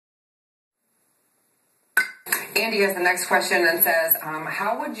Andy has the next question and says,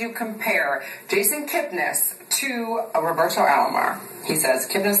 how would you compare Jason Kipnis to Roberto Alomar? He says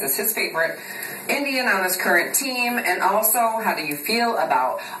Kipnis is his favorite Indian on his current team, and also, how do you feel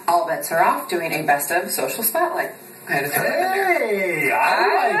about All Bets Are Off doing a best of social spotlight? Hey,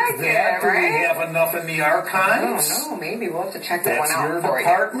 I like that. Right? Do we have enough in the archives? I don't know. Maybe we'll have to check that one out. That's your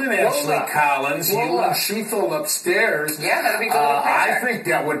department, Ashley Collins. You and Sheethel upstairs. Yeah, that'd be good. I think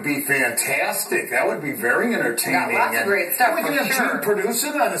that would be fantastic. That would be very entertaining. Got lots of great stuff. We can have Gene produce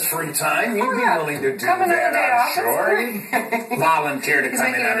it on his free time. He'd be willing to do Coming that, I'm sure. He'd volunteer to He's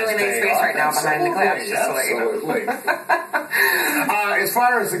come in on his making a really nice day face off. right now behind the glass. Absolutely. As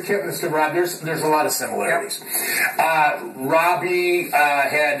far as the Kipnis to Rob, there's a lot of similarities. Yep. Robbie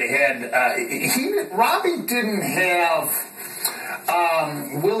Robbie didn't have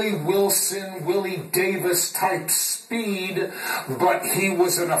Willie Wilson, Willie Davis type speed, but he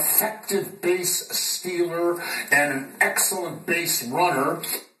was an effective base stealer and an excellent base runner.